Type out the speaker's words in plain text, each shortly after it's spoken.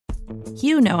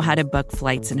You know how to book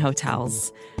flights and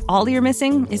hotels. All you're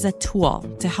missing is a tool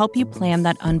to help you plan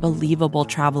that unbelievable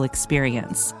travel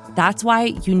experience. That's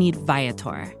why you need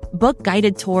Viator. Book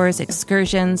guided tours,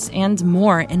 excursions, and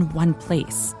more in one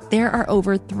place. There are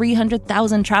over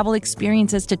 300,000 travel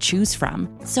experiences to choose from,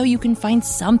 so you can find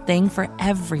something for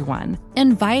everyone.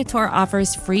 And Viator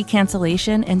offers free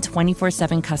cancellation and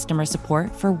 24/7 customer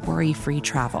support for worry-free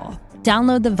travel.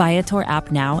 Download the Viator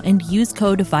app now and use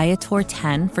code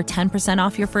Viator10 for 10%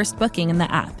 off your first booking in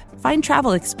the app. Find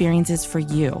travel experiences for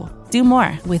you. Do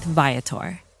more with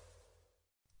Viator.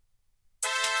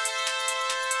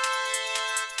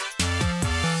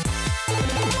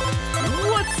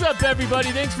 What's up, everybody?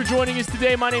 Thanks for joining us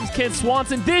today. My name's Ken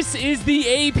Swanson. This is the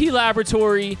AP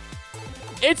Laboratory.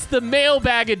 It's the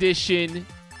Mailbag edition,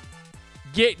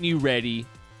 getting you ready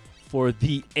for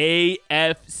the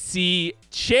AFC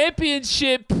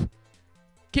Championship.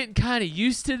 Getting kind of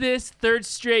used to this third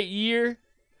straight year,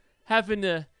 having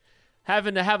to have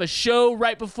a show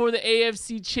right before the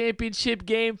AFC Championship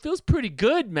game. Feels pretty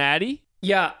good, Maddie.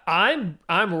 Yeah, I'm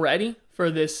ready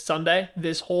for this Sunday.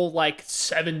 This whole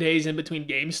 7 days in between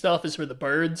game stuff is for the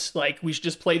birds. We should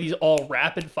just play these all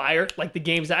rapid fire. The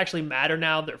games actually matter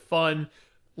now. They're fun.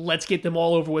 Let's get them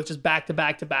all over with, just back to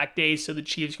back to back days, so the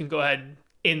Chiefs can go ahead and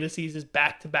end the season as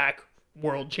back to back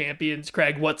world champions.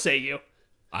 Craig, what say you?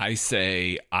 I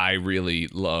say I really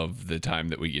love the time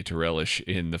that we get to relish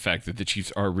in the fact that the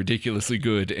Chiefs are ridiculously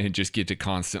good and just get to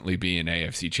constantly be in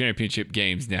AFC Championship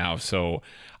games now. So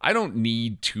I don't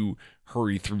need to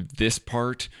hurry through this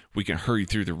part. We can hurry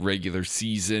through the regular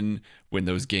season when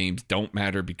those games don't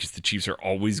matter because the Chiefs are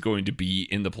always going to be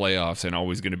in the playoffs and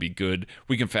always going to be good.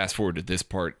 We can fast forward to this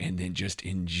part and then just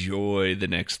enjoy the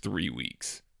next 3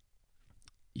 weeks.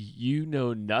 You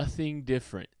know nothing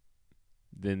different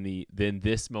than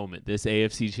this moment, this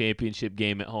AFC Championship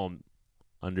game at home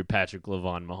under Patrick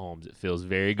Mahomes. It feels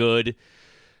very good.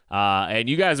 And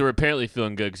you guys were apparently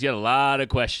feeling good because you had a lot of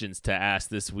questions to ask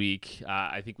this week.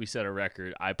 I think we set a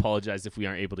record. I apologize if we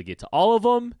aren't able to get to all of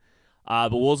them,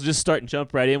 but we'll just start and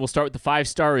jump right in. We'll start with the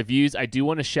 5-star reviews. I do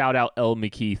want to shout out L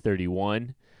McKee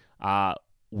 31.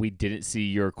 We didn't see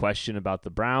your question about the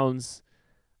Browns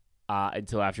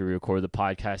until after we record the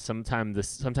podcast.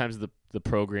 Sometimes the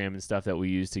program and stuff that we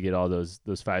use to get all those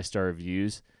 5-star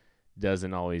reviews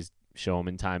doesn't always show them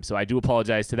in time. So I do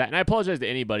apologize to that. And I apologize to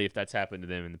anybody if that's happened to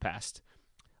them in the past.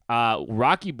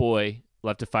 Rocky Boy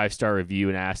left a 5-star review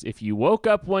and asked, if you woke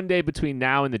up one day between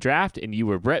now and the draft and you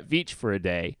were Brett Veach for a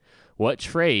day, what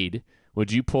trade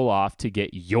would you pull off to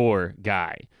get your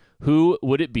guy? Who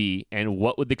would it be? And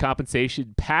what would the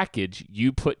compensation package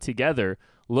you put together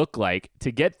look like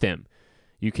to get them?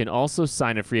 You can also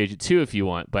sign a free agent too if you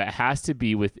want, but it has to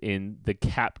be within the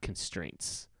cap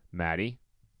constraints. Maddie?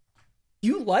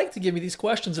 You like to give me these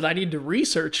questions that I need to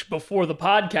research before the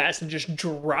podcast and just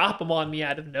drop them on me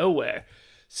out of nowhere.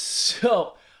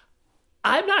 So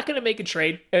I'm not going to make a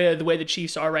trade the way the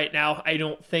Chiefs are right now. I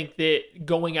don't think that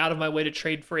going out of my way to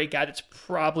trade for a guy that's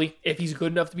probably, if he's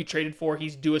good enough to be traded for,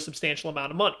 he's due a substantial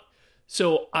amount of money.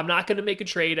 So I'm not going to make a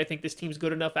trade. I think this team's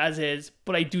good enough as is,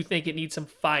 but I do think it needs some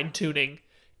fine-tuning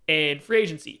and free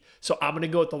agency. So I'm going to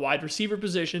go with the wide receiver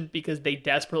position because they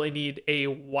desperately need a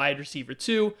wide receiver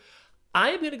too.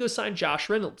 I am going to go sign Josh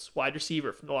Reynolds, wide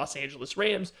receiver from the Los Angeles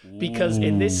Rams, because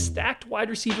in this stacked wide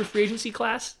receiver free agency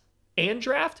class and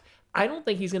draft, I don't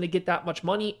think he's going to get that much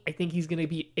money. I think he's going to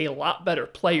be a lot better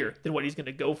player than what he's going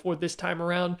to go for this time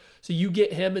around. So you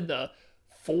get him in the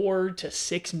 $4 to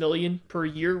 $6 million per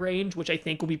year range, which I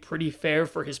think will be pretty fair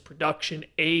for his production,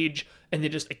 age, and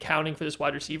then just accounting for this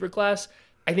wide receiver class.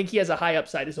 I think he has a high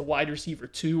upside as a wide receiver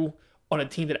too on a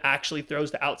team that actually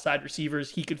throws to outside receivers.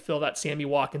 He could fill that Sammy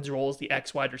Watkins role as the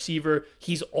X-wide receiver.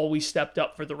 He's always stepped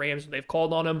up for the Rams when they've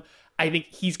called on him. I think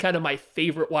he's kind of my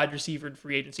favorite wide receiver in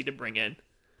free agency to bring in.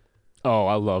 Oh,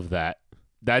 I love that.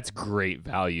 That's great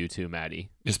value too, Maddie.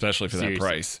 Especially for that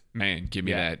price. Man, give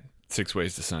me that 6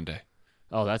 ways to Sunday.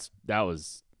 Oh, that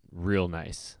was real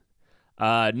nice.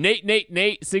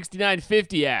 Nate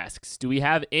 6950 asks, do we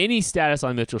have any status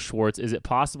on Mitchell Schwartz? Is it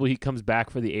possible he comes back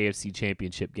for the AFC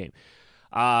Championship game?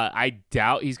 I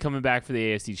doubt he's coming back for the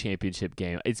AFC Championship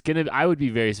game. I would be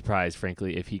very surprised,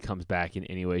 frankly, if he comes back in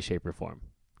any way, shape, or form.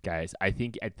 Guys, I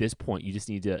think at this point you just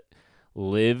need to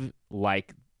live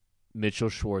like Mitchell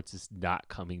Schwartz is not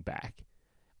coming back.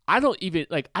 I don't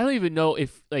even know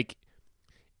if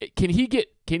can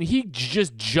he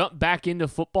just jump back into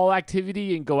football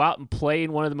activity and go out and play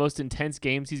in one of the most intense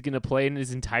games he's going to play in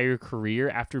his entire career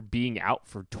after being out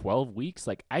for 12 weeks?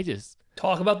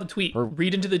 Talk about the tweet.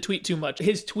 Read into the tweet too much.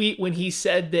 His tweet when he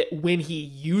said that when he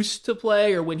used to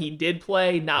play or when he did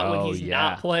play, not when he's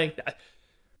not playing.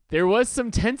 There was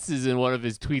some tenses in one of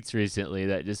his tweets recently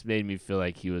that just made me feel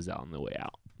like he was on the way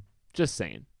out. Just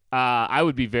saying. I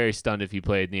would be very stunned if he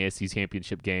played in the AFC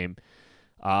Championship game.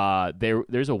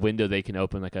 There's a window they can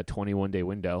open, like a 21-day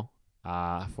window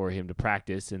for him to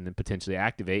practice and then potentially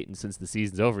activate. And since the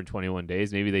season's over in 21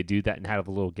 days, maybe they do that and have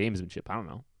a little gamesmanship. I don't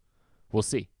know. We'll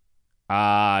see.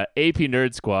 AP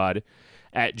Nerd Squad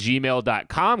at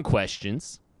gmail.com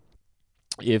questions.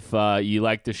 If you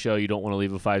like the show, you don't want to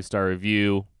leave a 5-star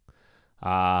review.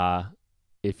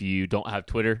 If you don't have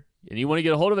Twitter and you want to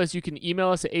get a hold of us, you can email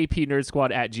us at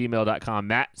apnerdsquad at gmail.com.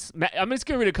 Matt, I'm just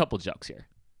going to read a couple jokes here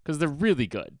because they're really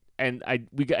good. And and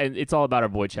it's all about our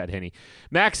boy Chad Henne.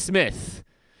 Max Smith,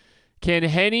 can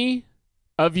Henne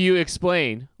of you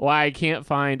explain why I can't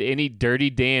find any Dirty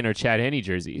Dan or Chad Henne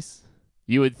jerseys?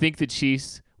 You would think the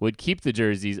Chiefs would keep the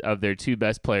jerseys of their two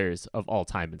best players of all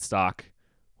time in stock.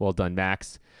 Well done,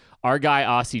 Max. Our guy,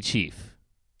 Aussie Chief.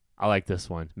 I like this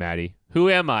one, Maddie. Who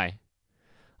am I?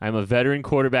 I'm a veteran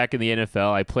quarterback in the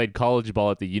NFL. I played college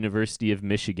ball at the University of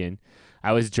Michigan.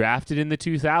 I was drafted in the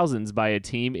 2000s by a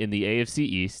team in the AFC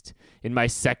East. In my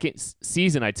second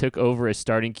season, I took over as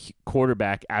starting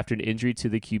quarterback after an injury to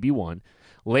the QB1.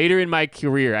 Later in my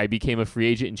career, I became a free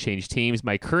agent and changed teams.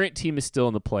 My current team is still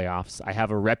in the playoffs. I have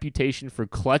a reputation for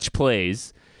clutch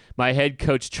plays. My head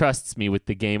coach trusts me with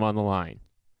the game on the line.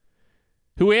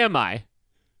 Who am I?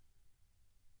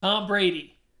 Tom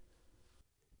Brady.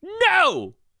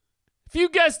 No! If you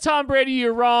guess Tom Brady,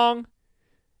 you're wrong.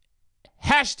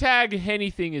 Hashtag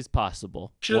anything is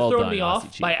possible. Should have thrown me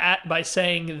off by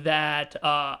saying that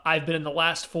I've been in the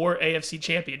last 4 AFC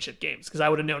Championship games because I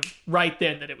would have known right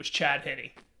then that it was Chad Henne.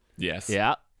 Yes.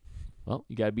 Yeah. Well,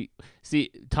 you got to be...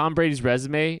 See, Tom Brady's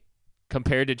resume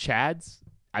compared to Chad's,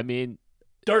 I mean...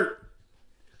 Dirt.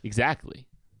 Exactly.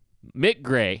 Mick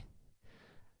Gray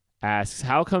asks,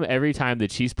 how come every time the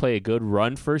Chiefs play a good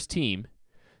run-first team,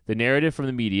 the narrative from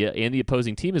the media and the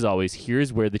opposing team is always,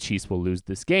 here's where the Chiefs will lose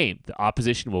this game. The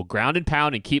opposition will ground and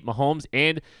pound and keep Mahomes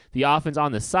and the offense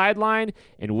on the sideline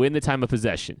and win the time of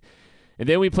possession. And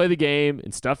then we play the game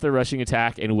and stuff their rushing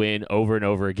attack and win over and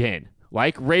over again.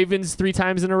 Like Ravens 3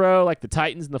 times in a row, like the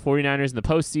Titans and the 49ers in the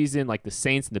postseason, like the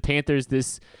Saints and the Panthers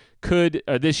this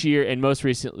year, and most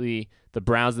recently the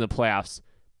Browns in the playoffs.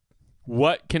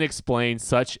 What can explain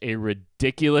such a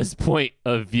ridiculous point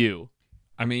of view?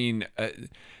 I mean,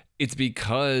 it's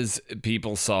because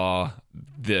people saw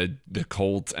the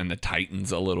Colts and the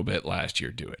Titans a little bit last year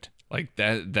do it. Like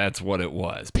that's what it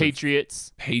was.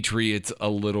 Patriots a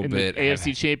little bit. The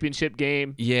AFC Championship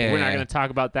game. Yeah. We're not going to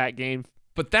talk about that game.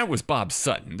 But that was Bob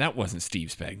Sutton. That wasn't Steve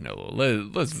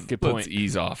Spagnuolo. Let's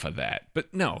ease off of that.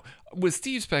 But no, with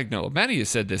Steve Spagnuolo, Matty has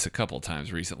said this a couple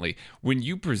times recently. When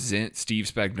you present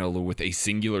Steve Spagnuolo with a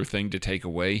singular thing to take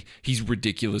away, he's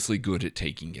ridiculously good at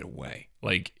taking it away.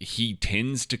 Like, he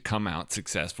tends to come out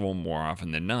successful more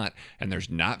often than not, and there's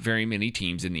not very many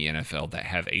teams in the NFL that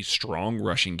have a strong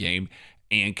rushing game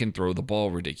and can throw the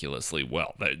ball ridiculously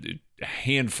well. A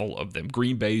handful of them.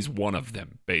 Green Bay's one of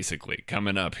them, basically,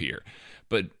 coming up here.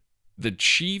 But the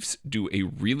Chiefs do a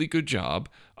really good job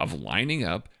of lining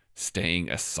up, staying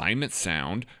assignment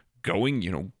sound, going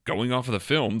off of the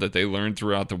film that they learned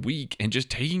throughout the week, and just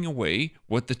taking away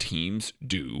what the teams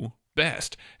do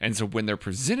best. And so when they're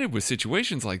presented with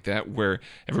situations like that where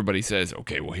everybody says,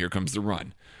 okay, well, here comes the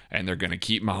run, and they're going to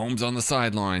keep Mahomes on the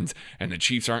sidelines, and the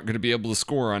Chiefs aren't going to be able to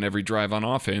score on every drive on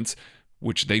offense,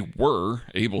 which they were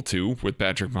able to with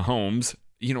Patrick Mahomes,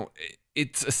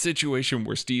 it's a situation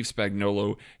where Steve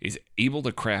Spagnuolo is able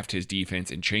to craft his defense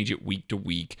and change it week to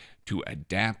week to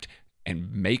adapt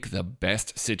and make the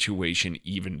best situation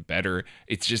even better.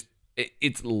 It's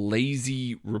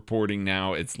lazy reporting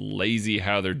now. It's lazy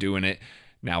how they're doing it.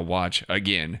 Now watch,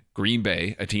 again, Green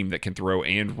Bay, a team that can throw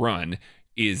and run,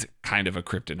 is kind of a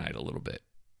kryptonite a little bit.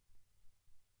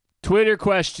 Twitter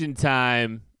question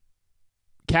time.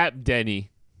 Cap Denny.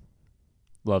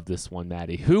 Love this one,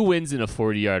 Maddie. Who wins in a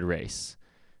 40-yard race?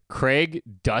 Craig,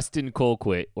 Dustin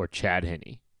Colquitt, or Chad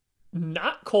Henne?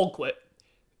 Not Colquitt.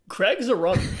 Craig's a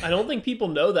runner. I don't think people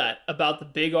know that about the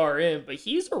big RM, but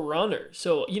he's a runner.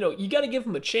 So, you got to give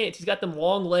him a chance. He's got them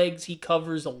long legs. He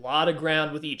covers a lot of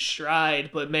ground with each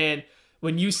stride. But, man,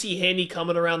 when you see Henne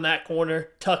coming around that corner,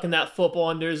 tucking that football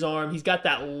under his arm, he's got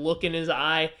that look in his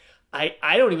eye.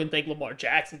 I don't even think Lamar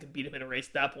Jackson could beat him in a race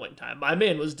at that point in time. My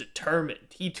man was determined.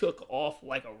 He took off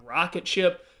like a rocket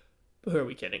ship. But who are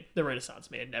we kidding? The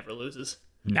Renaissance man never loses.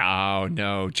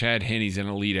 No. Chad Henne's an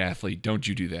elite athlete. Don't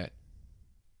you do that.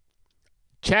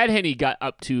 Chad Henne got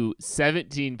up to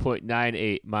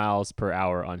 17.98 miles per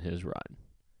hour on his run.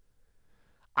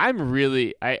 I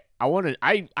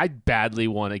badly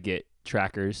want to get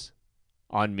trackers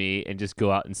on me and just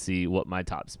go out and see what my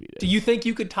top speed is. Do you think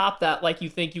you could top that like you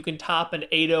think you can top an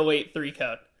 808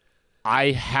 3-cone?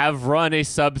 I have run a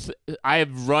sub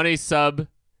 808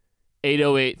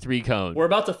 3-cone. We're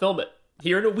about to film it.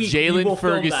 Here in a week, Jalen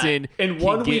Ferguson in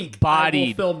 1 week,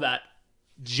 bodied. I will film that.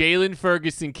 Jalen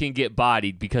Ferguson can get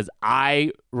bodied because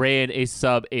I ran a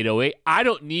sub 808. I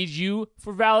don't need you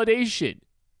for validation,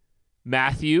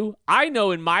 Matthew. I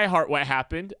know in my heart what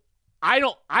happened. I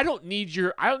don't need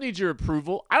your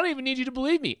approval. I don't even need you to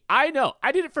believe me. I know.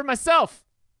 I did it for myself.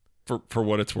 For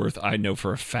what it's worth, I know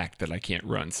for a fact that I can't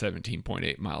run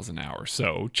 17.8 miles an hour.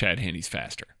 So Chad Henne's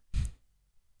faster.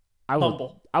 I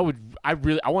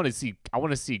want to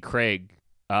see Craig,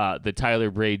 the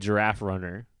Tyler Braid giraffe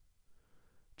runner,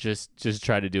 just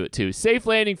try to do it too. Safe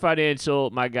Landing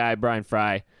Financial, my guy Brian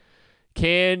Fry.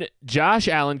 Can Josh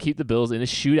Allen keep the Bills in a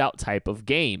shootout type of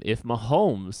game? If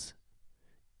Mahomes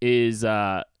is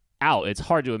out, it's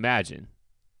hard to imagine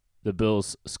the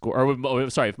Bills score. Or if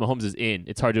Mahomes is in,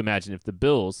 it's hard to imagine if the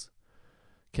Bills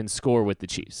can score with the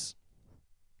Chiefs.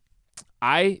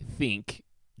 I think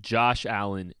Josh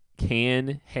Allen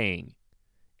can hang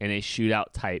in a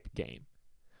shootout type game,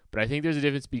 but I think there's a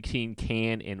difference between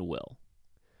can and will.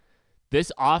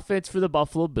 This offense for the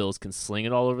Buffalo Bills can sling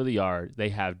it all over the yard. They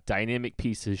have dynamic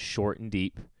pieces short and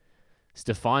deep.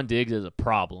 Stephon Diggs is a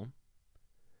problem,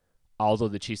 although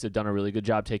the Chiefs have done a really good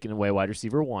job taking away wide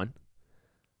receiver 1.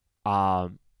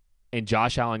 And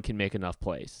Josh Allen can make enough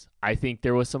plays. I think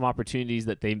there was some opportunities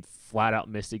that they flat out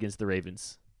missed against the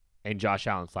Ravens, and Josh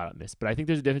Allen flat out missed. But I think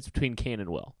there's a difference between can and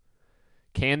will.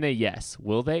 Can they? Yes.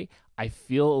 Will they? I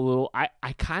feel a little.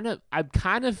 I'm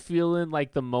kind of feeling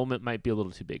like the moment might be a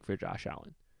little too big for Josh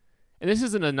Allen. And this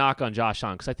isn't a knock on Josh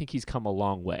Allen because I think he's come a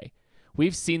long way.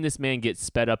 We've seen this man get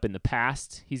sped up in the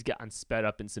past. He's gotten sped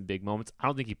up in some big moments. I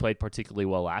don't think he played particularly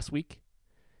well last week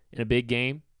in a big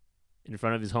game in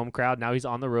front of his home crowd. Now he's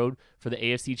on the road for the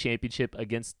AFC Championship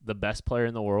against the best player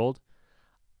in the world.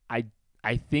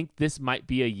 I think this might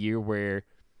be a year where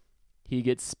he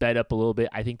gets sped up a little bit.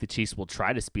 I think the Chiefs will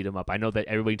try to speed him up. I know that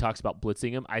everybody talks about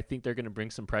blitzing him. I think they're going to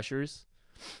bring some pressures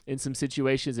in some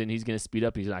situations, and he's going to speed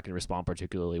up. He's not going to respond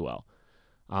particularly well.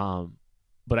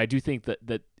 But I do think that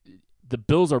the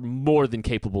Bills are more than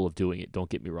capable of doing it. Don't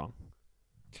get me wrong.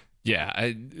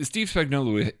 Yeah, Steve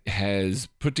Spagnuolo has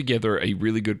put together a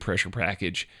really good pressure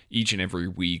package each and every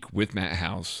week with Matt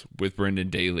House, with Brendan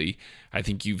Daly. I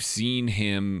think you've seen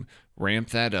him ramp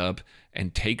that up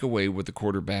and take away what the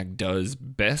quarterback does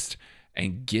best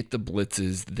and get the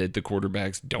blitzes that the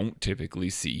quarterbacks don't typically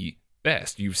see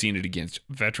best. You've seen it against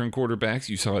veteran quarterbacks.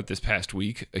 You saw it this past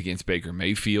week against Baker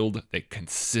Mayfield. They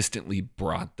consistently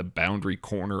brought the boundary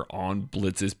corner on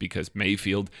blitzes because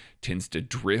Mayfield tends to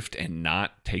drift and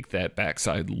not take that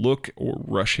backside look or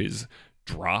rush his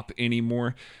drop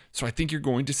anymore. So I think you're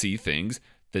going to see things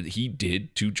that he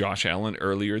did to Josh Allen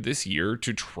earlier this year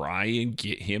to try and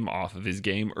get him off of his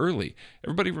game early.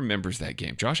 Everybody remembers that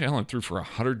game. Josh Allen threw for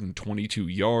 122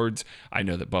 yards. I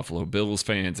know that Buffalo Bills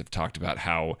fans have talked about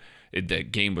how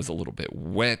that game was a little bit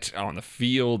wet on the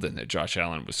field and that Josh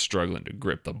Allen was struggling to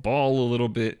grip the ball a little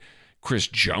bit. Chris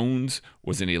Jones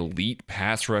was an elite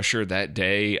pass rusher that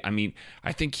day. I mean,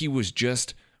 I think he was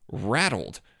just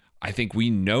rattled. I think we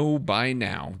know by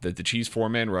now that the Chiefs'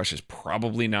 four-man rush is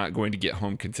probably not going to get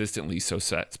home consistently, so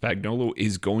Spagnuolo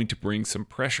is going to bring some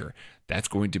pressure. That's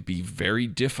going to be very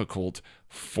difficult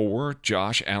for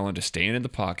Josh Allen to stand in the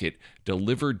pocket,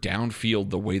 deliver downfield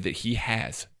the way that he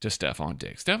has to Stephon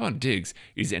Diggs. Stephon Diggs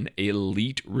is an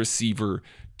elite receiver,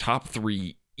 top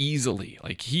 3 easily.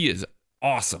 Like, he is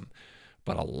awesome.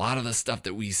 But a lot of the stuff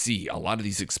that we see, a lot of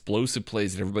these explosive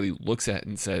plays that everybody looks at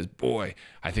and says, boy,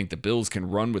 I think the Bills can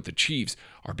run with the Chiefs,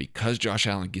 are because Josh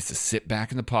Allen gets to sit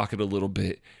back in the pocket a little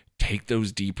bit, take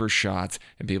those deeper shots,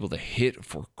 and be able to hit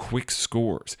for quick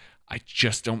scores. I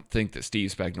just don't think that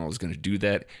Steve Spagnuolo is going to do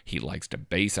that. He likes to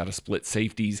base out of split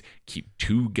safeties, keep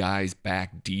 2 guys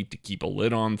back deep to keep a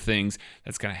lid on things.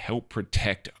 That's going to help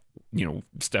protect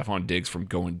Stephon Diggs from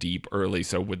going deep early.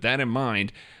 So with that in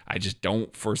mind, I just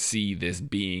don't foresee this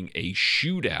being a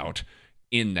shootout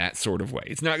in that sort of way.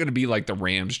 It's not going to be like the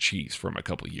Rams Chiefs from a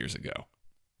couple years ago.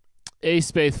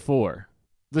 Space 4.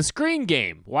 The screen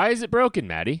game. Why is it broken,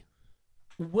 Maddie?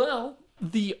 Well,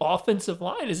 the offensive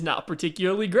line is not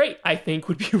particularly great, I think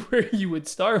would be where you would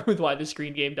start with why the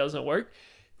screen game doesn't work.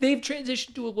 They've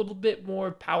transitioned to a little bit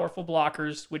more powerful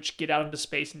blockers, which get out into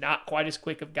space not quite as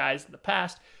quick of guys in the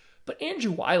past. But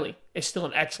Andrew Wiley is still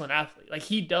an excellent athlete. Like,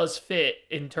 he does fit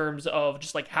in terms of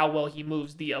just like how well he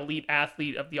moves, the elite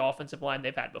athlete of the offensive line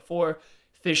they've had before.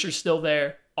 Fisher's still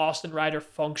there. Austin Ryder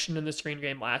functioned in the screen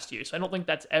game last year. So I don't think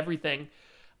that's everything.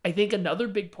 I think another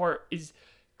big part is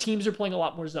teams are playing a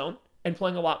lot more zone and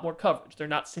playing a lot more coverage. They're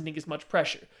not sending as much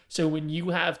pressure. So when you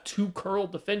have two curl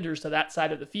defenders to that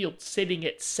side of the field sitting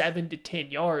at 7 to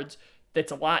 10 yards,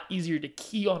 that's a lot easier to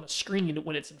key on a screen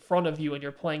when it's in front of you and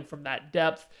you're playing from that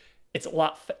depth. It's a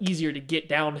lot easier to get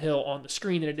downhill on the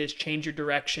screen than it is change your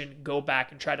direction, go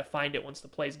back and try to find it once the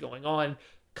play's going on.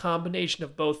 Combination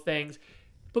of both things.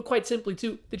 But quite simply,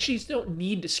 too, the Chiefs don't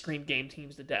need to screen game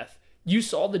teams to death. You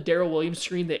saw the Darrell Williams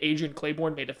screen that Adrian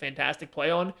Claiborne made a fantastic play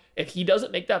on. If he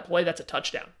doesn't make that play, that's a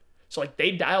touchdown. So, like,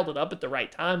 they dialed it up at the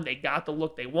right time. They got the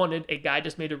look they wanted. A guy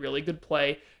just made a really good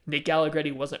play. Nick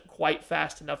Allegretti wasn't quite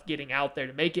fast enough getting out there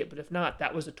to make it, but if not,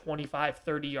 that was a 25,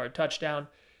 30-yard touchdown.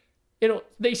 You know,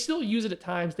 they still use it at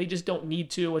times. They just don't need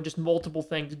to, and just multiple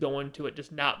things go into it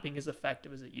just not being as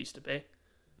effective as it used to be.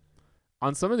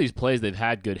 On some of these plays, they've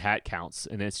had good hat counts,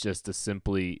 and it's just a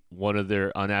simply one of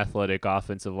their unathletic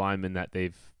offensive linemen that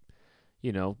they've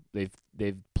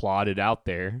plotted out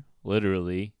there,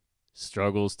 literally,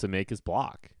 struggles to make his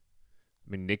block.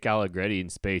 I mean, Nick Allegretti in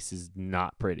space is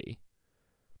not pretty,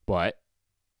 but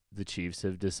the Chiefs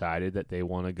have decided that they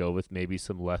want to go with maybe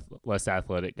some less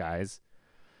athletic guys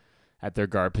at their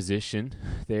guard position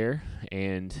there,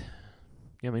 and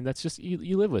I mean, that's just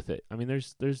you live with it. I mean,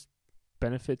 there's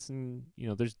benefits and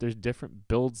there's different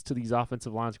builds to these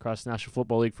offensive lines across the National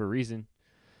Football League for a reason.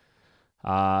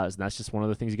 And that's just one of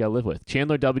the things you got to live with.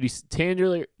 Chandler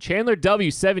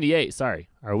W78. Sorry,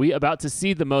 are we about to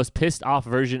see the most pissed off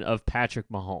version of Patrick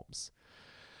Mahomes?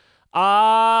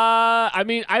 I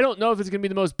mean, I don't know if it's going to be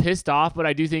the most pissed off, but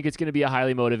I do think it's going to be a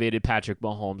highly motivated Patrick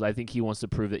Mahomes. I think he wants to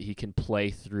prove that he can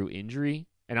play through injury,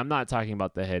 and I'm not talking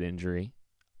about the head injury.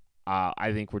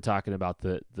 I think we're talking about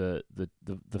the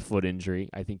foot injury.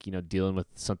 I think, dealing with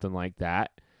something like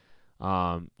that,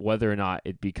 whether or not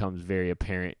it becomes very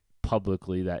apparent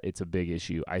publicly that it's a big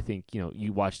issue. I think,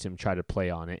 you watched him try to play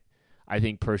on it. I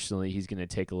think personally he's going to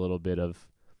take a little bit of,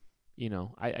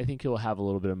 I think he'll have a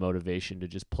little bit of motivation to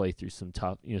just play through some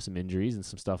tough, some injuries and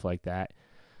some stuff like that.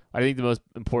 I think the most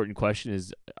important question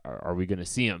is, are we going to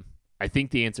see him? I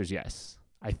think the answer is yes.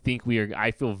 I think I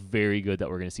feel very good that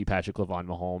we're going to see Patrick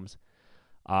Mahomes.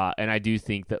 And I do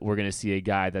think that we're going to see a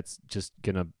guy that's just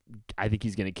I think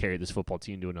he's going to carry this football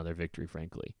team to another victory,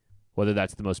 frankly. Whether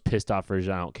that's the most pissed off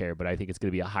version, I don't care, but I think it's going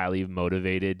to be a highly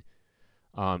motivated,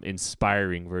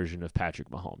 inspiring version of Patrick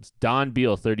Mahomes. Don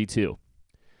Beal, 32.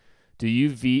 Do you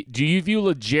view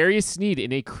L'Jarius Sneed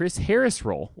in a Chris Harris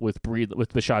role with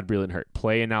Bashaud Breeland hurt,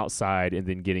 playing outside and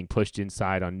then getting pushed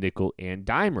inside on nickel and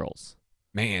dime rolls?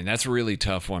 Man, that's a really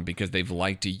tough one because they've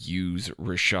liked to use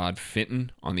Rashad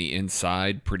Fenton on the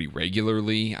inside pretty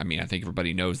regularly. I mean, I think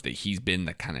everybody knows that he's been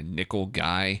the kind of nickel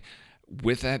guy.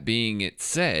 With that being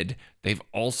said, they've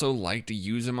also liked to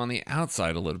use him on the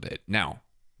outside a little bit. Now,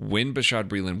 when Bashaud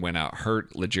Breeland went out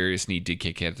hurt, L'Jarius Sneed did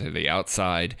kick it to the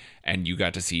outside, and you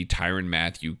got to see Tyrann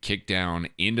Mathieu kick down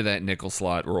into that nickel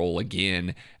slot role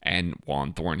again, and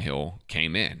Juan Thornhill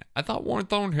came in. I thought Juan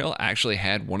Thornhill actually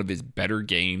had one of his better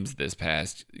games this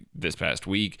past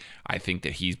week. I think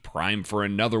that he's primed for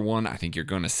another one. I think you're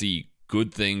going to see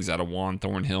good things out of Juan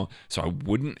Thornhill, so I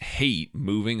wouldn't hate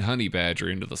moving Honey Badger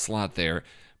into the slot there.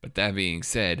 But that being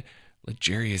said,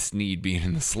 L'Jarius Sneed being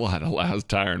in the slot allows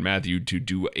Tyrann Mathieu to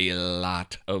do a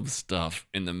lot of stuff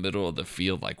in the middle of the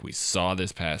field, like we saw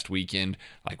this past weekend,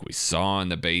 like we saw in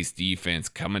the base defense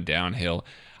coming downhill.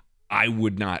 I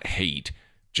would not hate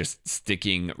just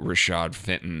sticking Rashad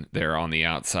Fenton there on the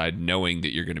outside, knowing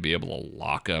that you're going to be able to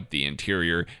lock up the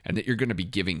interior and that you're going to be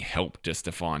giving help to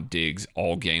Stephon Diggs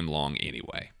all game long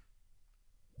anyway.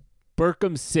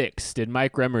 Burkham 6. Did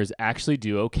Mike Remmers actually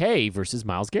do okay versus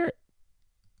Myles Garrett?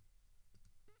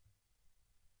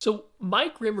 So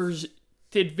Mike Remmers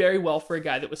did very well for a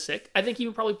guy that was sick. I think he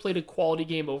probably played a quality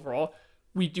game overall.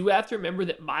 We do have to remember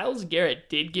that Myles Garrett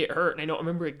did get hurt, and I don't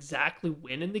remember exactly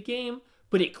when in the game,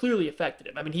 but it clearly affected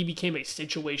him. I mean, he became a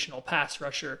situational pass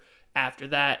rusher after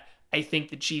that. I think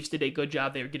the Chiefs did a good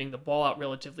job. They were getting the ball out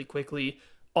relatively quickly.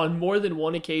 On more than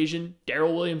one occasion,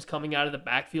 Darrell Williams coming out of the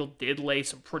backfield did lay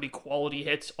some pretty quality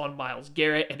hits on Myles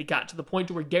Garrett, and it got to the point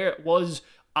where Garrett was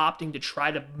opting to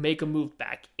try to make a move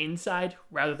back inside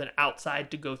rather than outside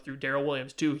to go through Darrell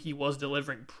Williams too. He was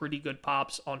delivering pretty good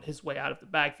pops on his way out of the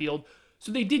backfield.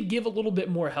 So they did give a little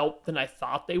bit more help than I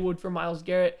thought they would for Myles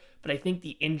Garrett, but I think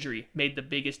the injury made the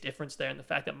biggest difference there, and the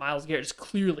fact that Myles Garrett just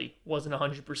clearly wasn't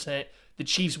 100%. The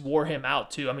Chiefs wore him out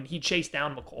too. I mean, he chased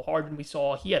down McCole Hardman. We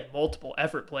saw he had multiple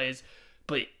effort plays,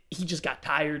 but he just got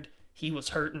tired. He was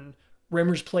hurting.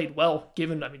 Rimmers played well,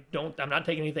 I'm not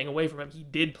taking anything away from him. He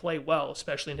did play well,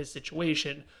 especially in his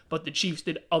situation, but the Chiefs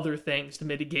did other things to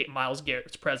mitigate Myles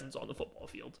Garrett's presence on the football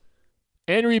field.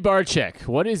 Henry Barczyk,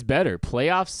 what is better,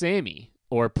 playoff Sammy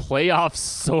or playoff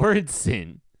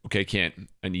Sorensen? Okay, Kent,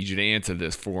 I need you to answer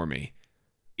this for me.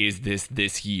 Is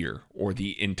this year or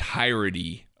the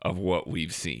entirety of what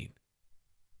we've seen?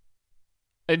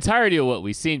 Entirety of what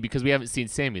we've seen, because we haven't seen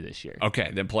Sammy this year.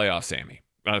 Okay, then playoff Sammy.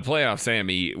 Playoff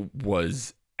Sammy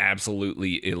was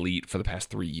absolutely elite for the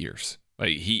past 3 years.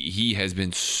 Like he has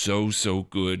been so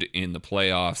good in the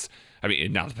playoffs. I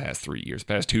mean, not the past 3 years,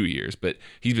 past 2 years, but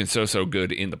he's been so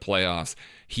good in the playoffs.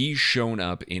 He's shown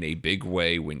up in a big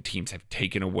way when teams have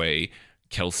taken away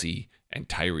Kelsey and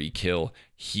Tyreek Hill.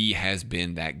 He has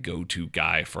been that go-to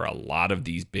guy for a lot of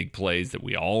these big plays that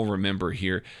we all remember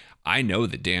here. I know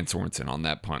that Dan Sorensen on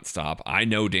that punt stop. I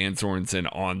know Dan Sorensen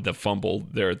on the fumble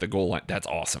there at the goal line. That's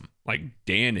awesome. Like,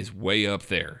 Dan is way up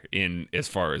there in as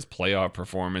far as playoff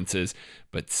performances.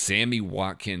 But Sammy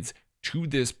Watkins, to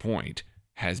this point,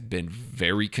 has been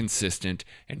very consistent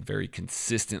and very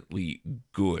consistently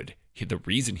good. The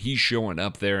reason he's showing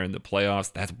up there in the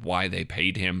playoffs, that's why they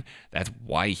paid him. That's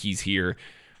why he's here.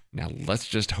 Now, let's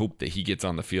just hope that he gets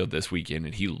on the field this weekend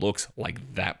and he looks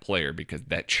like that player, because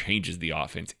that changes the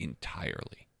offense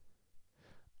entirely.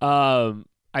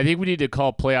 I think we need to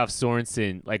call playoff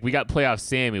Sorensen. Like, we got playoff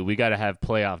Sammy. We got to have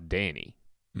playoff Danny.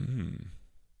 Mm-hmm.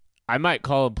 I might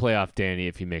call him playoff Danny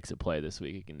if he makes a play this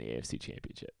week in the AFC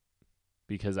Championship,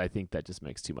 because I think that just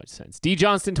makes too much sense. D.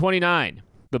 Johnston, 29.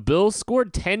 The Bills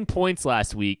scored 10 points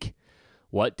last week.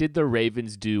 What did the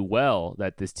Ravens do well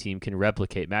that this team can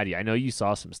replicate? Maddie, I know you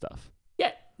saw some stuff.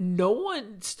 Yeah, no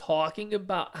one's talking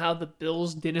about how the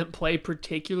Bills didn't play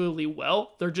particularly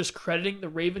well. They're just crediting the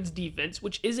Ravens defense,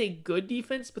 which is a good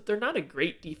defense, but they're not a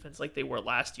great defense like they were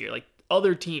last year. Like,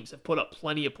 other teams have put up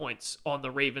plenty of points on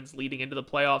the Ravens leading into the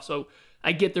playoffs, so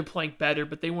I get they're playing better,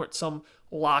 but they weren't some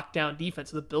lockdown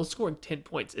defense. So the Bills scoring 10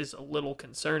 points is a little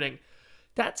concerning.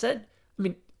 That said, I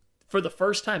mean, for the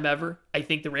first time ever, I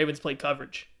think the Ravens played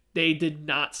coverage. They did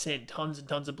not send tons and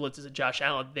tons of blitzes at Josh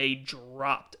Allen. They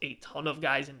dropped a ton of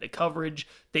guys into coverage.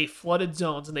 They flooded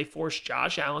zones, and they forced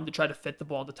Josh Allen to try to fit the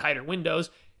ball into tighter windows,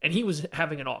 and he was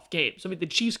having an off game. So, I mean, the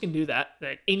Chiefs can do that.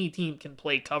 That any team can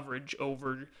play coverage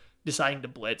over deciding to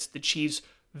blitz. The Chiefs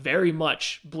very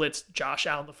much blitzed Josh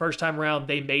Allen the first time around.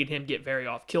 They made him get very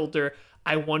off kilter.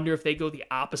 I wonder if they go the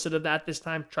opposite of that this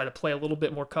time, try to play a little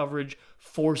bit more coverage,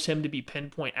 force him to be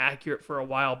pinpoint accurate for a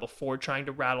while before trying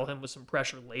to rattle him with some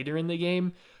pressure later in the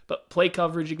game. But play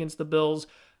coverage against the Bills.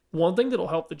 One thing that'll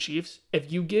help the Chiefs,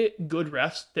 if you get good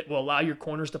refs that will allow your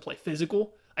corners to play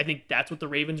physical, I think that's what the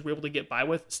Ravens were able to get by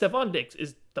with. Stephon Diggs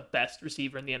is the best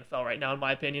receiver in the NFL right now, in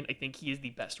my opinion. I think he is the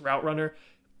best route runner.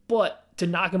 But to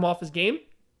knock him off his game,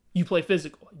 you play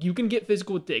physical. You can get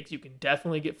physical with Diggs. You can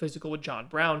definitely get physical with John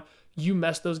Brown. You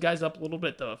mess those guys up a little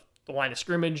bit, the line of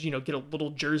scrimmage, get a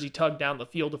little jersey tug down the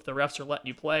field if the refs are letting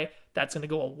you play. That's going to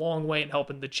go a long way in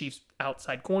helping the Chiefs'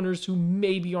 outside corners, who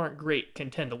maybe aren't great,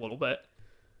 contend a little bit.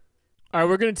 All right,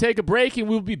 we're going to take a break, and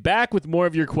we'll be back with more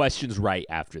of your questions right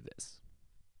after this.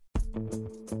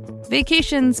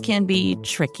 Vacations can be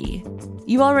tricky.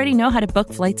 You already know how to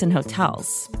book flights and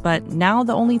hotels, but now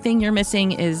the only thing you're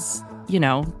missing is,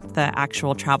 the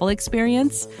actual travel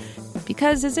experience.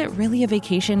 Because is it really a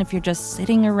vacation if you're just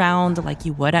sitting around like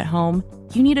you would at home?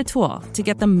 You need a tool to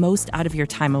get the most out of your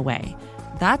time away.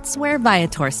 That's where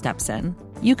Viator steps in.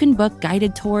 You can book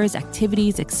guided tours,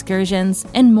 activities, excursions,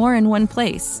 and more in one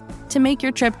place to make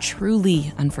your trip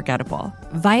truly unforgettable.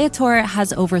 Viator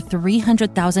has over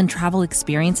 300,000 travel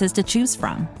experiences to choose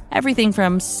from. Everything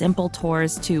from simple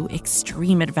tours to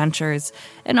extreme adventures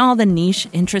and all the niche,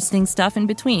 interesting stuff in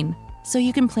between. So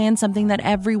you can plan something that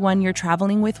everyone you're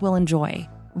traveling with will enjoy.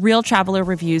 Real traveler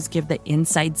reviews give the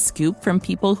inside scoop from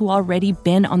people who already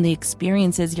been on the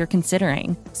experiences you're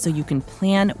considering, so you can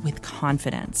plan with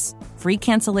confidence. Free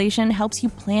cancellation helps you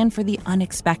plan for the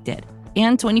unexpected.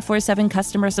 And 24/7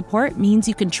 customer support means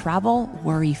you can travel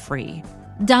worry-free.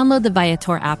 Download the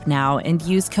Viator app now and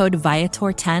use code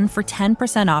Viator10 for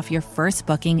 10% off your first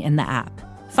booking in the app.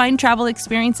 Find travel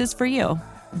experiences for you.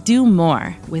 Do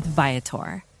more with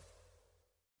Viator.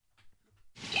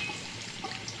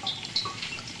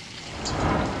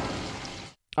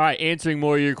 All right, answering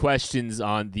more of your questions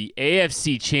on the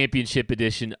AFC Championship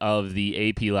edition of the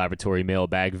AP Laboratory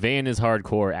Mailbag. Van is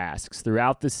Hardcore asks,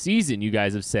 throughout the season, you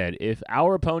guys have said, if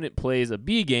our opponent plays a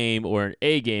B game or an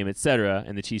A game, etc.,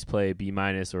 and the Chiefs play a B-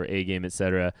 or A game,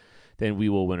 etc., then we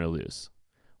will win or lose.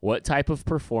 What type of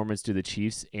performance do the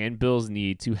Chiefs and Bills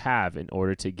need to have in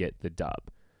order to get the dub?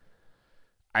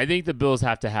 I think the Bills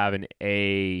have to have an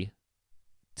A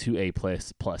to A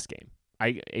plus game.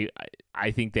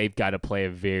 I think they've got to play a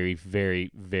very,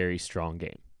 very, very strong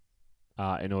game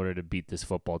in order to beat this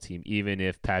football team, even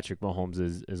if Patrick Mahomes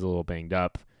is a little banged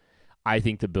up. I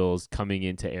think the Bills coming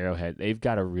into Arrowhead, they've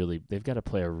got to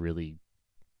play a really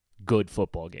good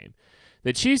football game.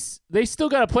 The Chiefs, they still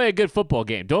got to play a good football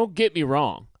game. Don't get me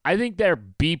wrong. I think their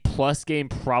B+ game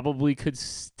probably could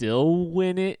still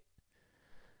win it.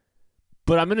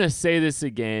 But I'm going to say this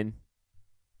again.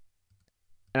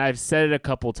 And I've said it a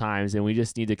couple times, and we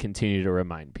just need to continue to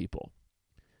remind people.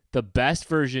 The best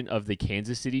version of the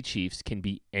Kansas City Chiefs can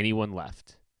be anyone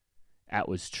left. That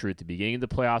was true at the beginning of the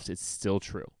playoffs. It's still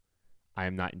true. I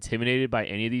am not intimidated by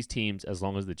any of these teams as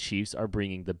long as the Chiefs are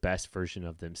bringing the best version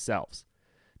of themselves.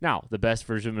 Now, the best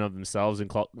version of themselves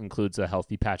includes a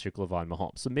healthy Patrick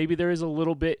Mahomes. So maybe there is a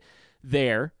little bit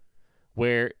there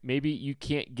where maybe you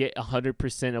can't get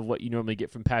 100% of what you normally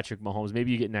get from Patrick Mahomes.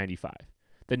 Maybe you get 95%.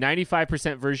 The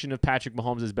 95% version of Patrick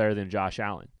Mahomes is better than Josh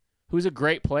Allen, who's a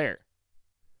great player.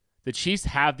 The Chiefs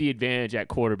have the advantage at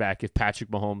quarterback if Patrick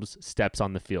Mahomes steps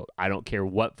on the field. I don't care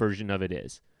what version of it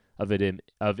is, of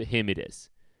him it is.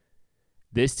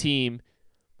 This team,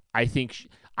 I think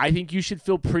you should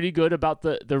feel pretty good about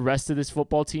the rest of this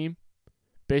football team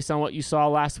based on what you saw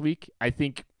last week. I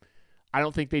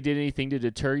don't think they did anything to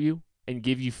deter you and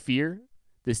give you fear.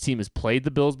 This team has played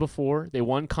the Bills before. They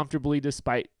won comfortably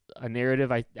despite a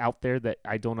narrative out there that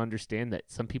I don't understand, that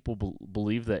some people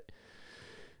believe that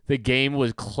the game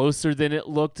was closer than it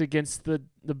looked against the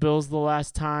Bills the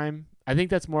last time. I think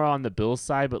that's more on the Bills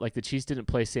side, but like the Chiefs didn't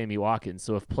play Sammy Watkins.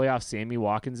 So if playoff Sammy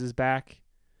Watkins is back.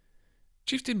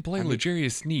 Chiefs didn't play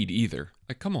L'Jarius Sneed either.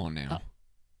 Like, come on now.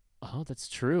 Oh, that's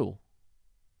true.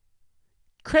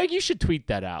 Craig, you should tweet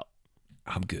that out.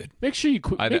 I'm good. Make sure you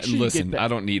listen. I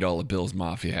don't need all the Bills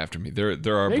Mafia after me. They're our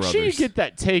brothers. Make sure you get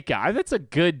that take out. That's a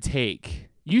good take.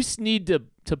 You just need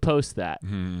to post that.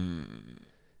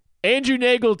 Andrew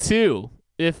Nagel too.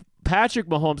 If Patrick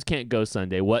Mahomes can't go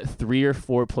Sunday, what 3 or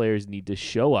 4 players need to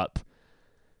show up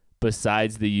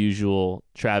besides the usual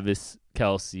Travis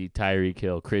Kelce, Tyreek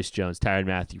Hill, Chris Jones, Tyrann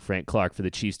Mathieu, Frank Clark for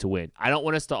the Chiefs to win? I don't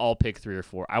want us to all pick 3 or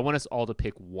 4. I want us all to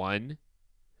pick one.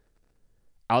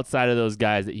 Outside of those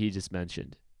guys that he just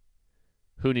mentioned,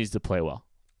 who needs to play well?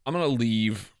 I'm going to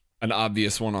leave an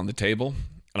obvious one on the table,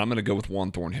 and I'm going to go with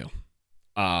Juan Thornhill.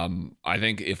 I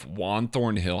think if Juan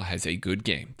Thornhill has a good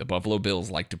game, the Buffalo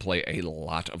Bills like to play a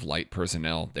lot of light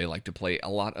personnel. They like to play a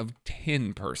lot of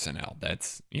 10 personnel.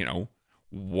 That's,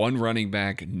 1 running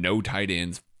back, no tight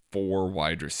ends, 4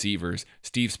 wide receivers.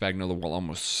 Steve Spagnuolo will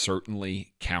almost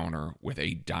certainly counter with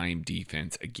a dime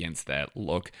defense against that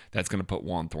look. That's going to put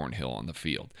Juan Thornhill on the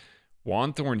field.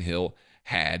 Juan Thornhill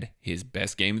had his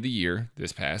best game of the year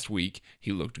this past week.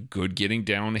 He looked good getting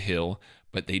downhill,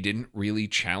 but they didn't really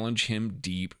challenge him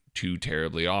deep too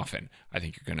terribly often. I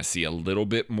think you're going to see a little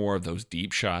bit more of those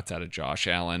deep shots out of Josh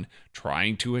Allen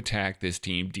trying to attack this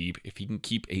team deep if he can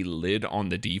keep a lid on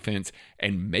the defense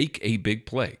and make a big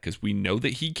play, because we know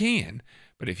that he can.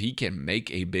 But if he can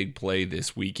make a big play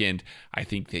this weekend, I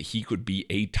think that he could be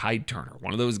a tide turner.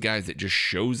 One of those guys that just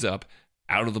shows up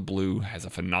out of the blue, has a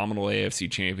phenomenal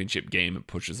AFC Championship game, and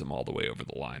pushes them all the way over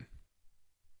the line.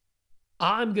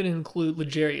 I'm going to include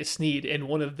L'Jarius Sneed in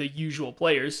one of the usual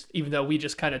players, even though we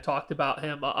just kind of talked about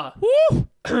him. I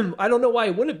don't know why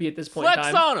he wouldn't be at this point in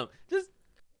time. Flex on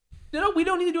him. We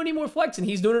don't need to do any more flexing.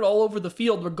 He's doing it all over the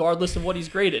field, regardless of what he's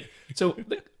graded. So,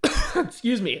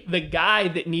 excuse me, the guy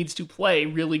that needs to play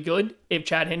really good, if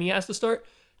Chad Henne has to start,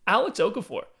 Alex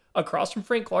Okafor. Across from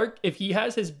Frank Clark, if he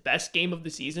has his best game of the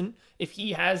season, if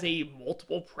he has a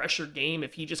multiple pressure game,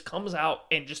 if he just comes out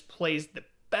and just plays the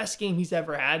best game he's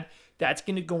ever had, that's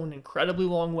going to go an incredibly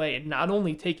long way in not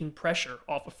only taking pressure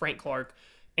off of Frank Clark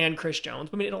and Chris Jones,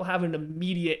 but it'll have an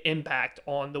immediate impact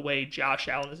on the way Josh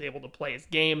Allen is able to play his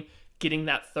game. Getting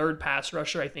that third pass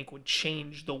rusher, I think, would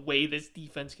change the way this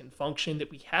defense can function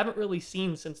that we haven't really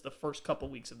seen since the first couple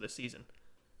weeks of the season.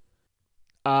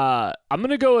 I'm going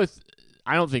to go with,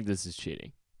 I don't think this is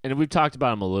cheating. And we've talked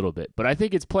about him a little bit, but I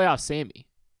think it's playoff Sammy.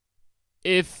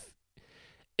 If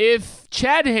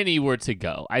Chad Henne were to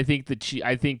go, I think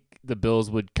the Bills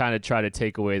would kind of try to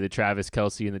take away the Travis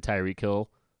Kelce and the Tyreek Hill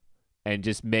and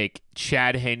just make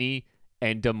Chad Henne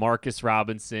and Demarcus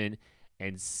Robinson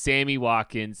and Sammy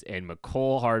Watkins and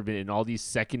McCole Hardman and all these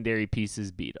secondary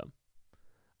pieces beat them,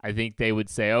 I think they would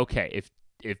say, okay,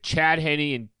 if Chad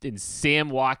Henne and Sam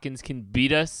Watkins can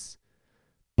beat us,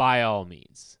 by all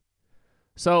means.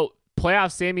 So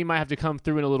playoff Sammy might have to come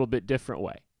through in a little bit different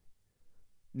way.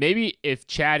 Maybe if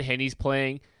Chad Henne's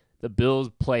playing, the Bills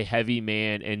play heavy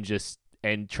man and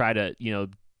try to,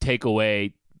 take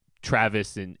away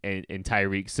Travis and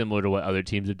Tyreek, similar to what other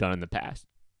teams have done in the past.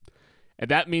 And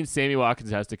that means Sammy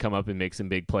Watkins has to come up and make some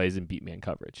big plays and beat man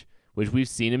coverage, which we've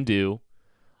seen him do.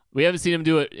 We haven't seen him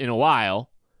do it in a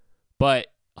while, but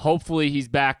hopefully he's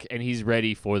back and he's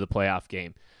ready for the playoff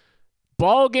game.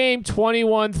 Ball game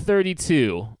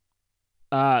 21-32.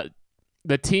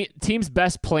 The team's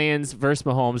best plans versus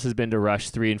Mahomes has been to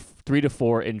rush 3 to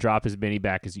 4 and drop as many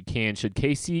back as you can. Should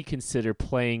KC consider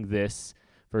playing this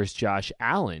versus Josh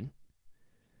Allen,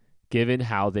 given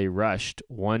how they rushed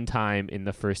one time in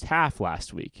the first half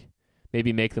last week?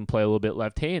 Maybe make them play a little bit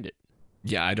left-handed.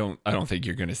 Yeah, I don't think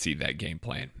you're going to see that game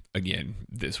plan again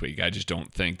this week. I just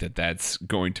don't think that that's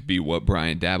going to be what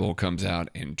Brian Daboll comes out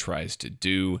and tries to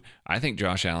do. I think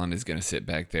Josh Allen is going to sit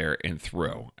back there and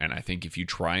throw. And I think if you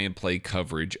try and play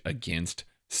coverage against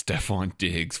Stephon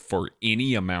Diggs for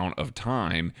any amount of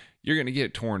time, you're going to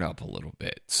get torn up a little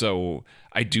bit. So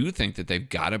I do think that they've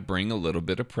got to bring a little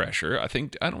bit of pressure. I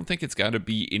don't think it's got to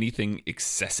be anything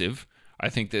excessive. I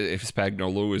think that if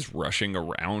Spagnuolo is rushing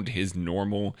around his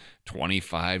normal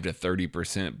 25 to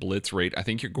 30% blitz rate, I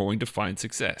think you're going to find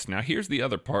success. Now, here's the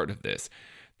other part of this.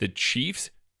 The Chiefs'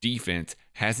 defense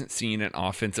hasn't seen an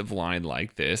offensive line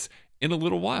like this in a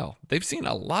little while. They've seen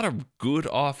a lot of good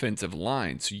offensive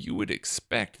lines, so you would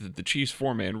expect that the Chiefs'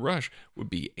 four-man rush would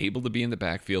be able to be in the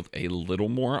backfield a little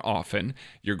more often.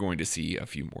 You're going to see a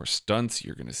few more stunts.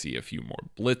 You're going to see a few more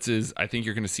blitzes. I think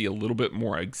you're going to see a little bit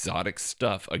more exotic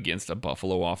stuff against a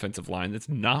Buffalo offensive line that's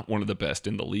not one of the best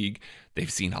in the league.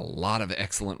 They've seen a lot of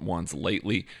excellent ones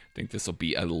lately. I think this will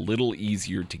be a little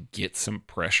easier to get some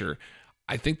pressure.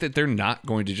 I think that they're not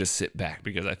going to just sit back,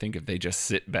 because I think if they just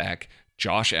sit back,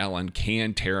 Josh Allen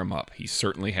can tear him up. He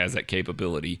certainly has that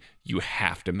capability. You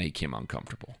have to make him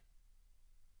uncomfortable.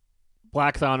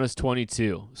 Black Thanos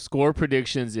 22. Score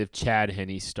predictions if Chad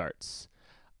Henne starts.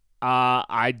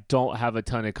 I don't have a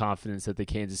ton of confidence that the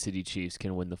Kansas City Chiefs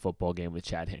can win the football game with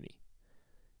Chad Henne.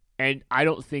 And I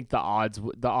don't think the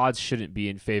odds shouldn't be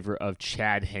in favor of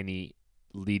Chad Henne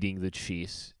leading the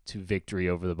Chiefs to victory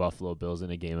over the Buffalo Bills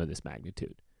in a game of this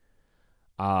magnitude.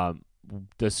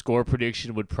 The score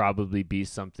prediction would probably be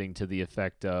something to the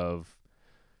effect of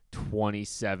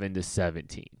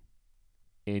 27-17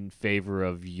 in favor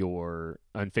of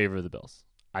the Bills.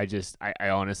 I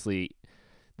honestly,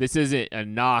 this isn't a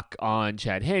knock on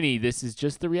Chad Henne. This is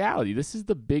just the reality. This is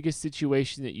the biggest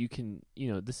situation that you can,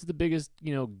 this is the biggest,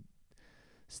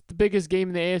 it's the biggest game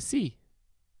in the AFC.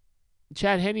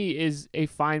 Chad Henne is a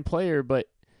fine player, but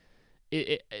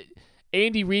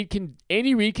Andy Reid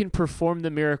can perform the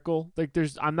miracle.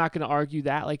 I'm not going to argue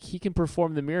that. He can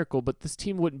perform the miracle, but this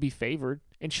team wouldn't be favored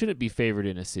and shouldn't be favored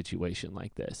in a situation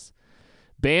like this.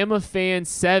 Bama fan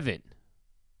 7.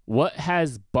 What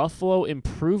has Buffalo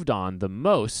improved on the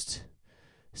most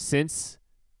since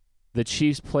the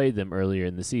Chiefs played them earlier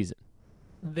in the season?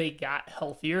 They got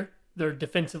healthier. Their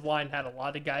defensive line had a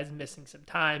lot of guys missing some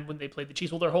time when they played the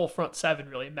Chiefs. Well, their whole front 7,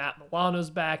 really. Matt Milano's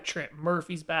back. Trent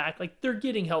Murphy's back. They're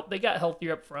getting help. They got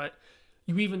healthier up front.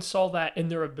 You even saw that in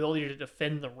their ability to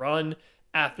defend the run.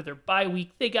 After their bye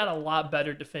week, they got a lot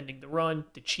better defending the run.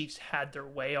 The Chiefs had their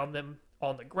way on them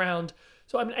on the ground.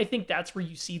 So, I think that's where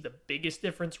you see the biggest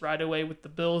difference right away with the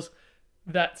Bills.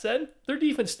 That said, their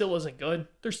defense still isn't good.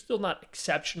 They're still not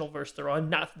exceptional versus the run.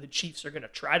 Not that the Chiefs are going to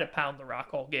try to pound the rock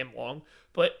all game long,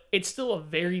 but it's still a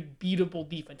very beatable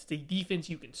defense. It's a defense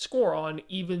you can score on,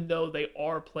 even though they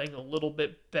are playing a little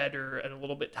bit better and a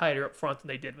little bit tighter up front than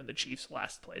they did when the Chiefs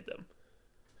last played them.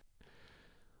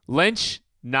 Lynch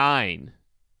 9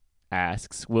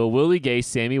 asks, will Willie Gay,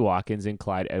 Sammy Watkins, and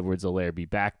Clyde Edwards-Helaire be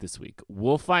back this week?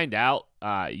 We'll find out.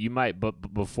 You might,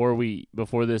 but before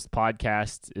this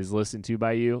podcast is listened to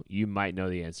by you, you might know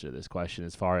the answer to this question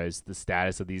as far as the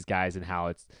status of these guys and how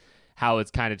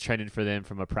it's kind of trended for them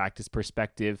from a practice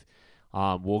perspective.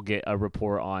 We'll get a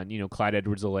report on Clyde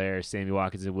Edwards-Helaire, Sammy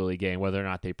Watkins, and Willie Gay, and whether or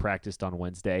not they practiced on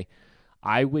Wednesday.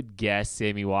 I would guess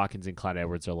Sammy Watkins and Clyde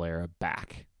Edwards-Helaire are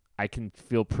back. I can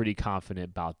feel pretty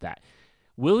confident about that.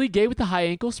 Willie Gay with the high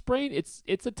ankle sprain,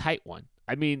 it's a tight one.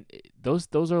 I mean, those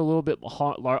are a little bit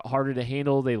harder to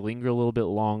handle. They linger a little bit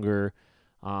longer.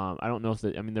 I don't know if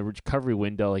the recovery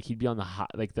window, he'd be on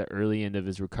the early end of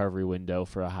his recovery window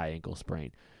for a high ankle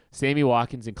sprain. Sammy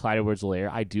Watkins and Clyde Edwards-Helaire,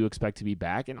 I do expect to be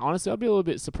back. And honestly, I'll be a little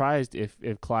bit surprised if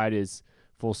Clyde is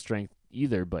full strength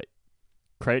either, but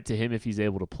credit to him if he's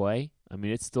able to play. I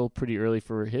mean, it's still pretty early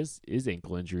for his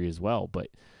ankle injury as well, but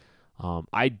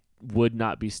I would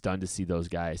not be stunned to see those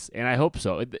guys, and I hope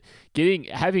so.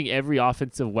 Having every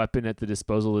offensive weapon at the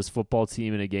disposal of this football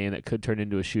team in a game that could turn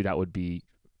into a shootout would be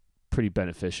pretty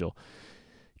beneficial.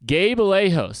 Gabe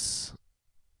Alejos,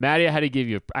 Maddie, I had to give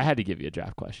you a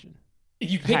draft question.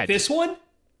 You picked this one?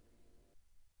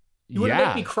 You want to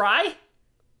make me cry?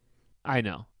 I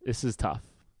know. This is tough.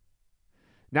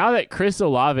 Now that Chris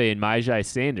Olave and Myjai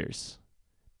Sanders,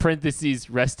 parentheses,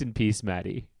 rest in peace,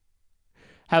 Maddie,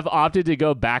 have opted to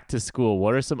go back to school,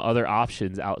 what are some other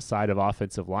options outside of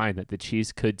offensive line that the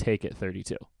Chiefs could take at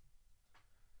 32?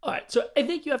 All right, so I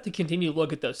think you have to continue to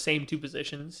look at those same two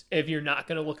positions if you're not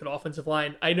going to look at offensive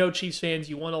line. I know Chiefs fans,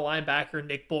 you want a linebacker.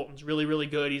 Nick Bolton's really, really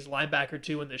good. He's linebacker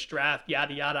 2 in this draft,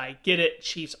 yada, yada. I get it.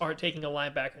 Chiefs aren't taking a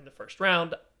linebacker in the first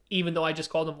round. Even though I just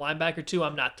called him linebacker 2,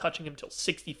 I'm not touching him till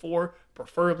 64,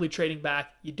 preferably trading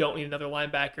back. You don't need another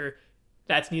linebacker.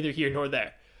 That's neither here nor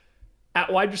there.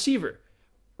 At wide receiver,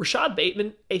 Rashad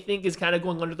Bateman, I think, is kind of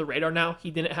going under the radar now. He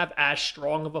didn't have as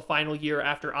strong of a final year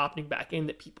after opting back in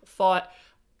that people thought.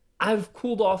 I've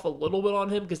cooled off a little bit on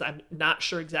him because I'm not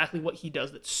sure exactly what he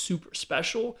does that's super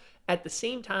special. At the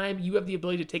same time, you have the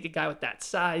ability to take a guy with that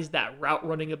size, that route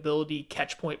running ability,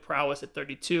 catch point prowess at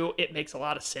 32. It makes a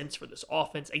lot of sense for this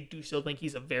offense. I do still think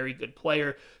he's a very good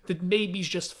player that maybe he's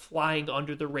just flying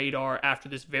under the radar after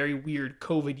this very weird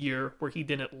COVID year where he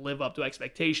didn't live up to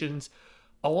expectations.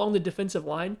 Along the defensive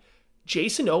line,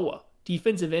 Jason Owa,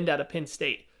 defensive end out of Penn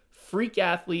State. Freak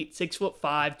athlete,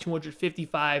 6'5",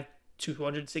 255,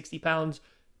 260 pounds.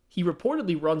 He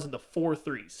reportedly runs in the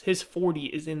 4.3s. His 40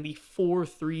 is in the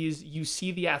 4.3s. You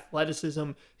see the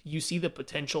athleticism. You see the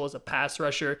potential as a pass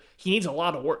rusher. He needs a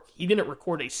lot of work. He didn't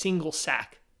record a single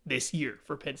sack this year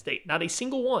for Penn State. Not a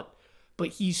single one. But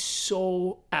he's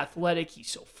so athletic. He's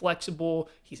so flexible.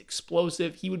 He's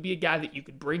explosive. He would be a guy that you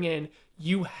could bring in.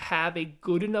 You have a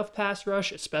good enough pass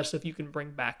rush, especially if you can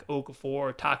bring back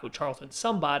Okafor, Taco Charlton,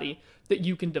 somebody that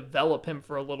you can develop him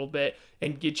for a little bit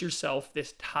and get yourself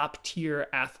this top-tier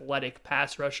athletic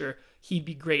pass rusher. He'd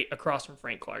be great across from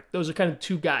Frank Clark. Those are kind of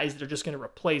two guys that are just going to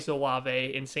replace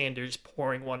Olave and Sanders,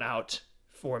 pouring one out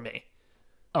for me.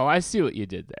 Oh, I see what you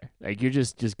did there. Like, you're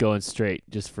just going straight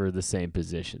just for the same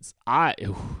positions.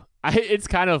 It's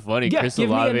kind of funny. Yeah, Chris give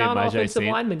Olave me a and non-offensive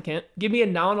Myjai lineman, Kent. Give me a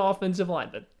non-offensive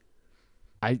lineman.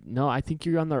 I think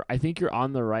you're on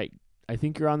the right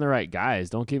guys.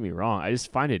 Don't get me wrong. I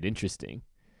just find it interesting.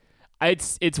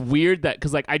 It's weird that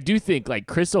because I do think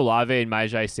Chris Olave and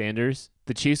Myjai Sanders,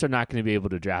 the Chiefs are not going to be able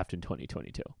to draft in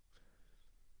 2022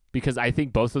 because I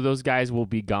think both of those guys will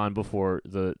be gone before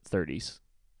the 30s.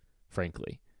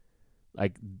 Frankly,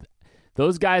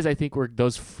 those guys, I think were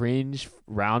those fringe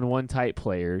round one type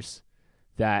players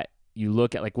that you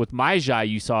look at. Like with Myjai,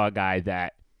 you saw a guy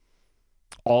that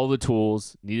all the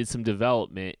tools, needed some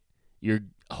development. You're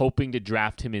hoping to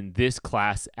draft him in this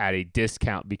class at a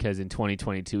discount because in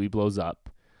 2022 he blows up.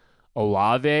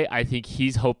 Olave, I think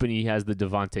he's hoping he has the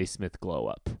Devontae Smith glow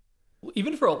up.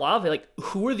 Even for Olave,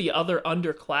 who are the other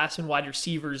underclassmen wide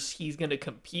receivers he's going to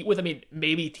compete with? I mean,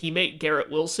 maybe teammate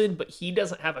Garrett Wilson, but he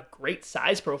doesn't have a great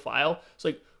size profile.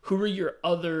 So, who are your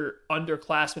other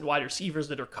underclassmen wide receivers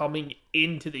that are coming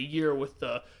into the year with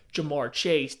the Jamar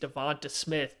Chase, Devonta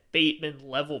Smith, Bateman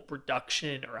level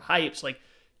production or hypes?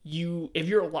 If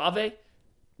you're Olave,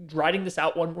 riding this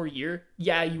out one more year,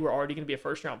 yeah, you were already going to be a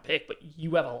first-round pick, but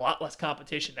you have a lot less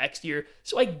competition next year.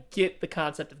 So I get the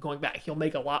concept of going back. He'll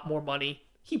make a lot more money.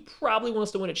 He probably wants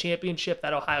to win a championship.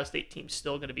 That Ohio State team's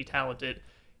still going to be talented.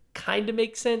 Kind of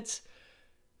makes sense.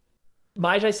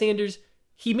 Myjai Sanders,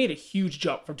 he made a huge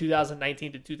jump from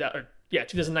 2019 to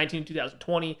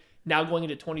 2020. Now going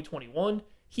into 2021,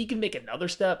 he can make another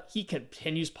step. He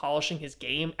continues polishing his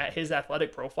game at his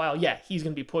athletic profile. Yeah, he's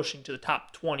going to be pushing to the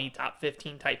top 20, top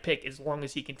 15 type pick as long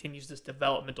as he continues this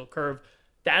developmental curve.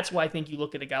 That's why I think you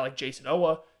look at a guy like Jason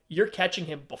Owa, you're catching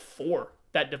him before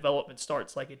that development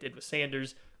starts like it did with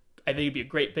Sanders. I think he'd be a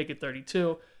great pick at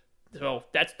 32. So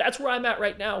that's where I'm at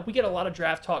right now. We get a lot of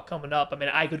draft talk coming up. I mean,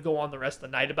 I could go on the rest of the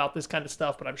night about this kind of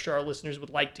stuff, but I'm sure our listeners would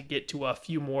like to get to a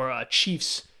few more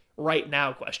Chiefs right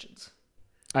now questions.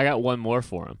 I got one more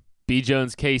for him. B.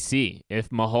 Jones KC. If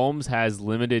Mahomes has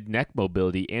limited neck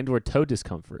mobility and or toe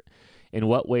discomfort, in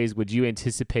what ways would you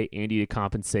anticipate Andy to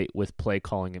compensate with play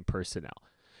calling and personnel?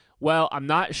 Well, I'm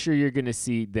not sure you're going to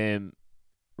see them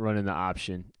running the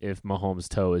option if Mahomes'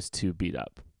 toe is too beat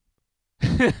up.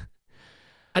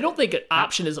 I don't think an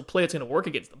option is a play that's going to work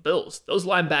against the Bills. Those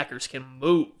linebackers can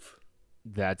move.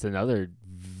 That's another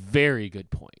very good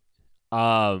point.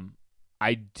 I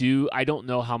don't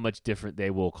know how much different they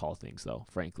will call things though,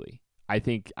 frankly. I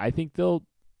think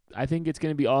it's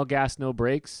going to be all gas, no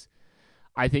brakes.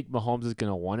 I think Mahomes is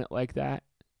going to want it like that.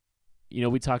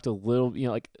 We talked a little,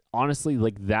 honestly,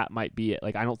 that might be it.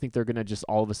 I don't think they're going to just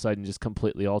all of a sudden just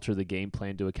completely alter the game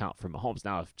plan to account for Mahomes.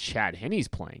 Now, if Chad Henne's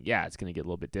playing, yeah, it's going to get a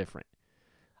little bit different.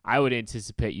 I would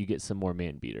anticipate you get some more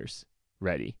man beaters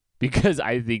ready because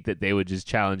I think that they would just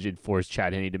challenge and force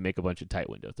Chad Henne to make a bunch of tight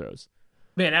window throws.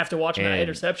 Man, after watching that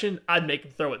interception, I'd make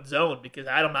him throw it zone because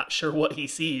I'm not sure what he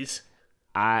sees.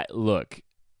 I'm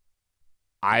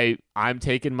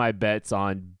taking my bets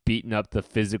on beating up the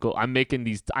physical. I'm making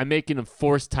them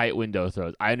force tight window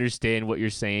throws. I understand what you're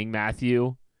saying,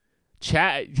 Matthew.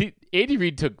 Andy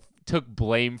Reid took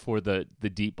blame for the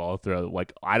deep ball throw.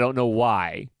 I don't know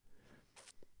why.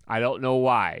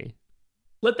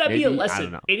 Let that be a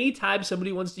lesson. Anytime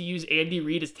somebody wants to use Andy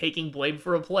Reid as taking blame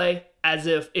for a play, as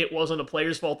if it wasn't a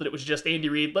player's fault that it was just Andy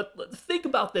Reid, let's think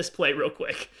about this play real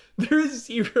quick. There is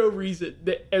zero reason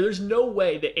there's no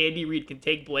way that Andy Reid can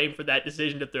take blame for that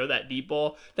decision to throw that deep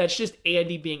ball. That's just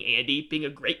Andy, being a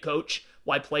great coach.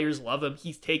 Why players love him.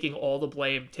 He's taking all the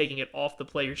blame, taking it off the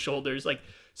player's shoulders.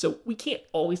 So we can't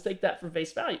always take that for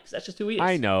face value because that's just who he is.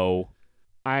 I know,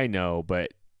 but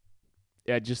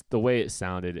yeah, just the way it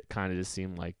sounded, it kind of just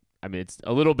seemed like, it's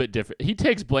a little bit different. He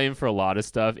takes blame for a lot of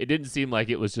stuff. It didn't seem like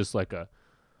it was just I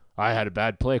had a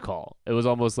bad play call. It was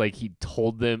almost like he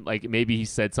told them, maybe he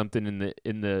said something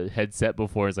in the headset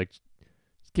before. It's just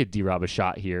give D-Rob a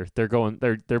shot here. They're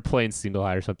playing single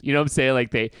high or something. You know what I'm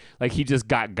saying? He just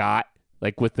got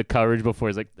with the coverage before.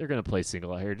 He's they're going to play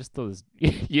single high here. Just throw this,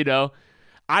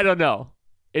 I don't know.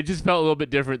 It just felt a little bit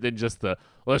different than just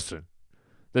listen,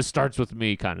 this starts with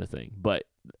me kind of thing. But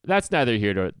that's neither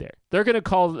here nor there. They're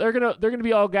gonna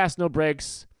be all gas, no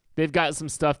brakes. They've got some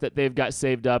stuff that they've got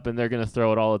saved up, and they're gonna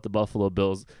throw it all at the Buffalo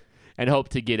Bills and hope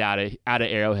to get out of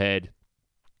Arrowhead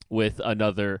with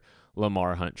another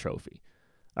Lamar Hunt trophy.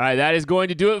 All right, that is going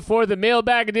to do it for the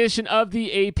mailbag edition of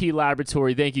the AP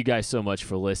Laboratory. Thank you guys so much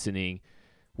for listening.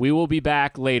 We will be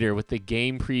back later with the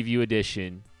game preview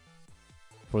edition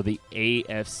for the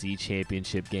AFC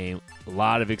Championship game. A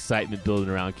lot of excitement building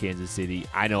around Kansas City.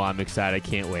 I know I'm excited. I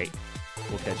can't wait.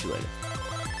 We'll catch you later.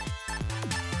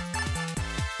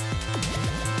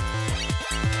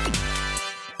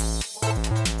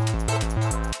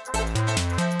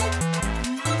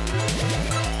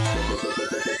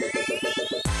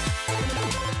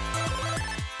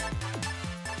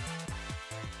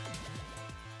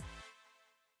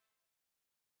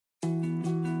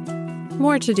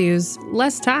 More to-dos,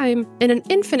 less time, and an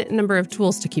infinite number of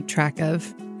tools to keep track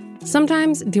of.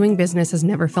 Sometimes doing business has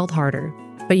never felt harder,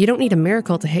 but you don't need a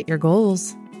miracle to hit your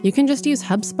goals. You can just use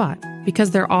HubSpot,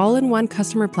 because their all-in-one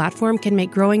customer platform can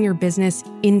make growing your business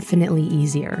infinitely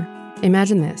easier.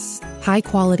 Imagine this: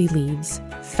 high-quality leads,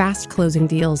 fast closing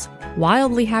deals,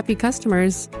 wildly happy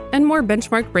customers, and more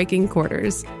benchmark-breaking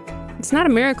quarters. It's not a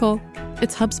miracle,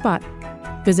 it's HubSpot.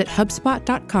 Visit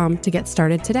HubSpot.com to get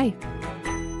started today.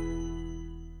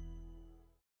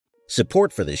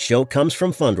 Support for this show comes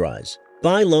from Fundrise.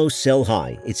 Buy low, sell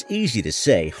high. It's easy to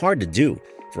say, hard to do.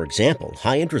 For example,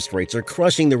 high interest rates are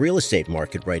crushing the real estate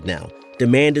market right now.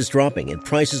 Demand is dropping and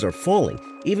prices are falling,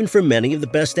 even for many of the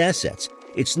best assets.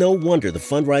 It's no wonder the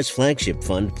Fundrise Flagship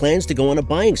Fund plans to go on a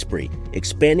buying spree,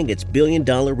 expanding its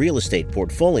billion-dollar real estate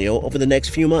portfolio over the next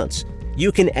few months.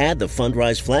 You can add the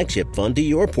Fundrise Flagship Fund to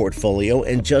your portfolio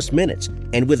in just minutes,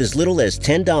 and with as little as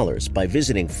 $10 by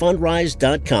visiting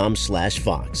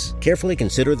fundrise.com/Fox. Carefully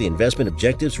consider the investment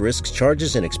objectives, risks,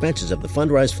 charges, and expenses of the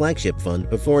Fundrise Flagship Fund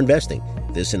before investing.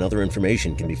 This and other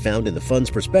information can be found in the fund's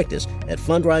prospectus at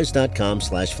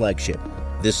fundrise.com/flagship.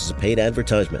 This is a paid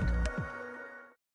advertisement.